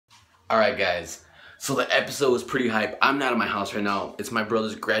Alright guys, so the episode was pretty hype. I'm not at my house right now. It's my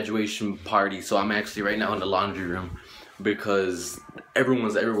brother's graduation party, so I'm actually right now in the laundry room because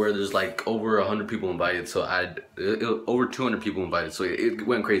everyone's everywhere. There's like over 100 people invited, so over 200 people invited, so it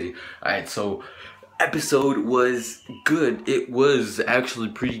went crazy. Alright, so episode was good. It was actually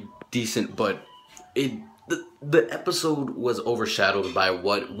pretty decent, but the episode was overshadowed by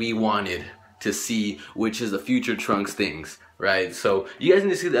what we wanted to see, which is the future Trunks things, right? So you guys need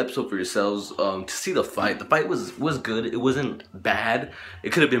to see the episode for yourselves to see the fight. The fight was good. It wasn't bad.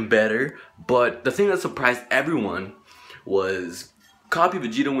 It could have been better, but the thing that surprised everyone was Copy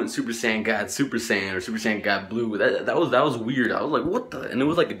Vegeta went Super Saiyan God Super Saiyan or Super Saiyan God Blue. That was weird. I was like, what the? And it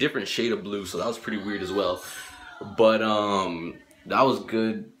was like a different shade of blue, so that was pretty weird as well. But that was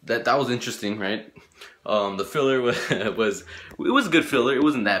good. That was interesting, right? The filler was a good filler. It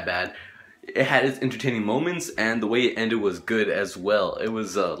wasn't that bad. It had its entertaining moments, and the way it ended was good as well. It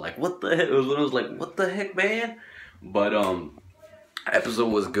was like, what the heck? It was when I was like, what the heck, man? But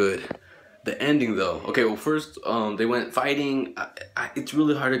episode was good. The ending though, okay, well first they went fighting. It's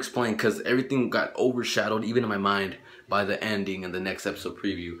really hard to explain because everything got overshadowed, even in my mind, by the ending and the next episode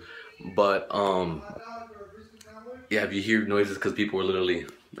preview. But yeah, if you hear noises, because people were literally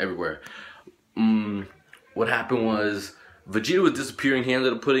everywhere. What happened was Vegeta was disappearing. He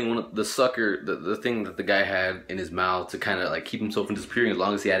ended up putting the thing that the guy had in his mouth to kind of like keep himself from disappearing as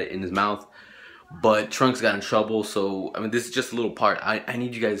long as he had it in his mouth. But Trunks got in trouble, so I mean this is just a little part. I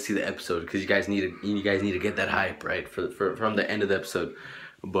need you guys to see the episode because you guys need to get that hype, right, from the end of the episode.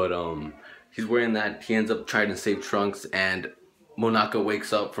 But he's wearing that. He ends up trying to save Trunks, and Monaka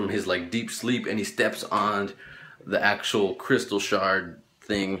wakes up from his like deep sleep and he steps on the actual crystal shard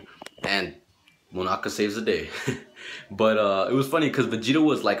thing, and Monaka saves the day. But it was funny because Vegeta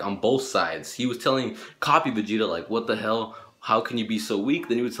was like on both sides. He was telling Copy Vegeta like, what the hell? How can you be so weak?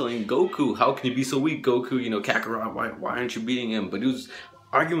 Then he was telling Goku, how can you be so weak, Goku? You know, Kakarot, why aren't you beating him? But he was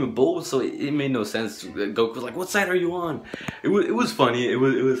arguing with both, so it made no sense. Goku was like, what side are you on? It was funny. It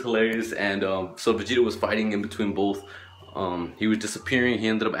was hilarious. And so Vegeta was fighting in between both. He was disappearing. He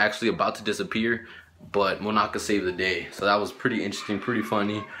ended up actually about to disappear, but Monaka saved the day. So that was pretty interesting, pretty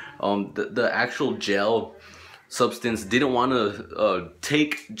funny. The actual gel substance didn't want to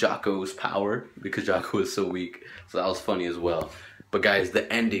take Jocko's power because Jocko was so weak, so that was funny as well. But guys,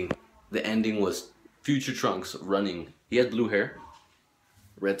 the ending was future Trunks running. He had blue hair,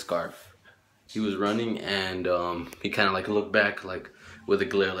 red scarf. He was running, and he kind of like looked back like with a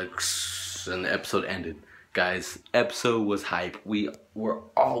glare, like, and the episode ended. Guys, episode was hype. We were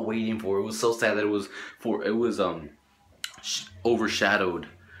all waiting for it. It was so sad that it was overshadowed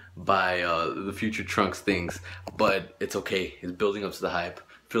by the future Trunks things, but it's okay. It's building up to the hype.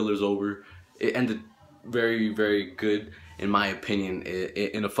 Filler's over. It ended very, very good in my opinion,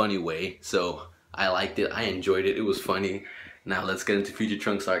 in a funny way. So I liked it. I enjoyed it. It was funny. Now let's get into future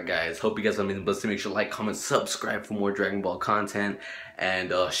Trunks art, guys. Hope you guys are amazing. Blessed. Make sure to like, comment, subscribe for more Dragon Ball content,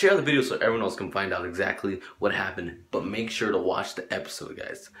 and share the video so everyone else can find out exactly what happened. But make sure to watch the episode,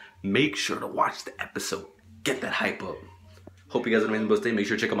 guys. Make sure to watch the episode. Get that hype up. Hope you guys are amazing. Blessed day. Make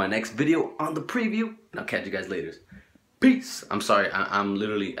sure to check out my next video on the preview, and I'll catch you guys later. Peace. I'm sorry. I'm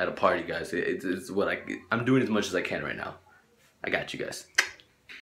literally at a party, guys. It's what I'm doing as much as I can right now. I got you guys.